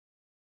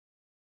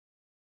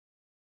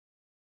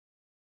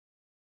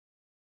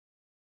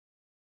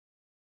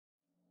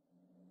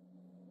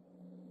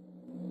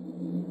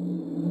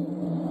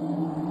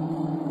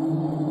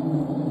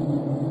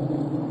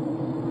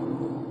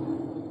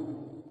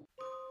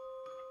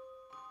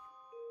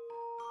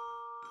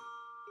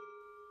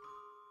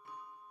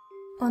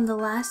On the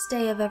last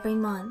day of every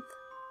month,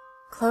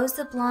 close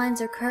the blinds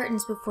or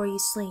curtains before you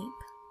sleep.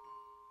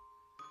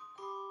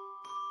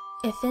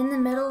 If in the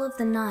middle of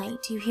the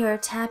night you hear a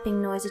tapping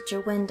noise at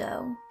your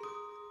window,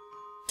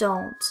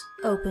 don't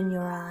open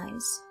your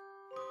eyes.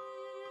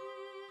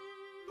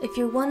 If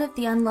you're one of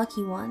the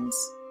unlucky ones,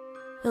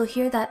 you'll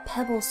hear that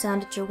pebble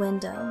sound at your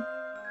window.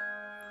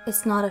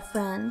 It's not a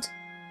friend.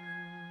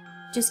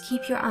 Just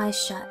keep your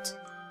eyes shut.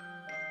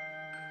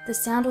 The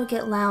sound will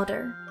get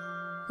louder.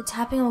 The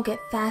tapping will get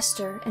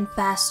faster and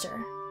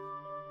faster.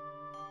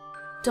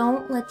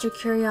 Don't let your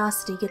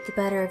curiosity get the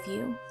better of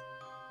you.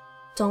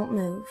 Don't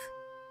move.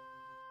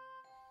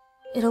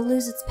 It'll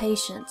lose its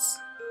patience.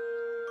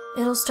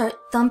 It'll start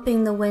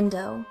thumping the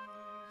window.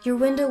 Your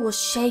window will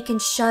shake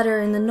and shudder,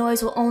 and the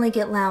noise will only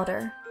get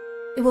louder.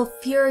 It will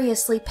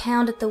furiously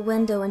pound at the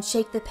window and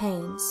shake the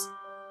panes.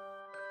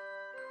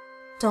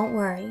 Don't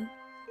worry.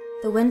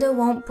 The window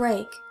won't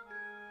break,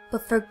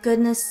 but for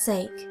goodness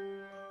sake,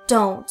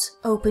 don't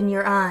open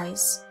your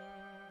eyes.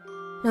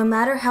 No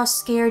matter how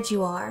scared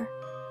you are,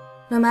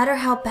 no matter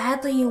how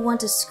badly you want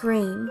to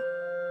scream,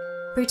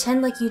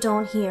 pretend like you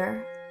don't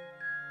hear.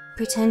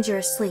 Pretend you're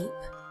asleep.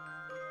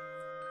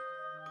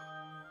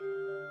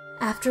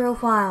 After a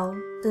while,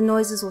 the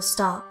noises will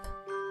stop.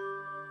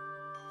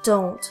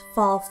 Don't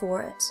fall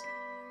for it.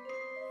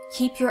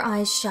 Keep your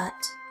eyes shut.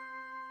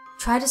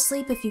 Try to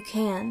sleep if you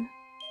can.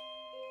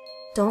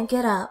 Don't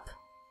get up.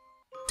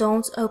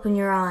 Don't open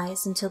your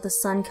eyes until the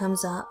sun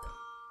comes up.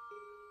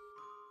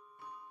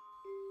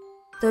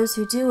 Those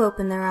who do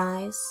open their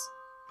eyes,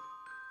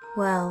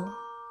 well,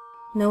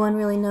 no one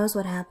really knows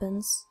what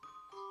happens.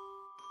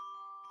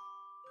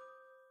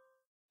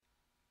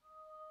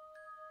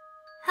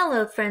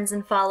 Hello, friends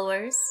and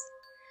followers.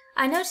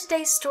 I know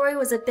today's story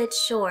was a bit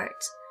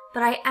short,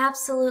 but I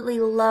absolutely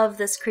love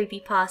this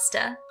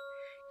creepypasta.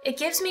 It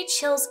gives me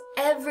chills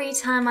every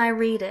time I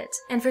read it,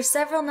 and for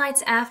several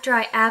nights after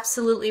I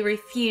absolutely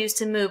refuse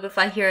to move if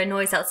I hear a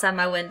noise outside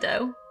my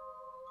window.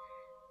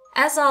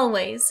 As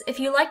always, if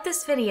you like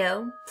this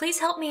video, please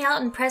help me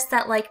out and press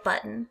that like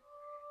button.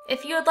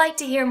 If you would like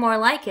to hear more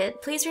like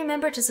it, please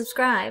remember to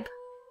subscribe.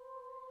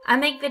 I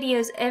make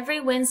videos every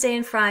Wednesday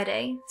and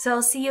Friday, so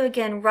I'll see you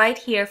again right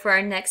here for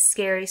our next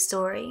scary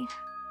story.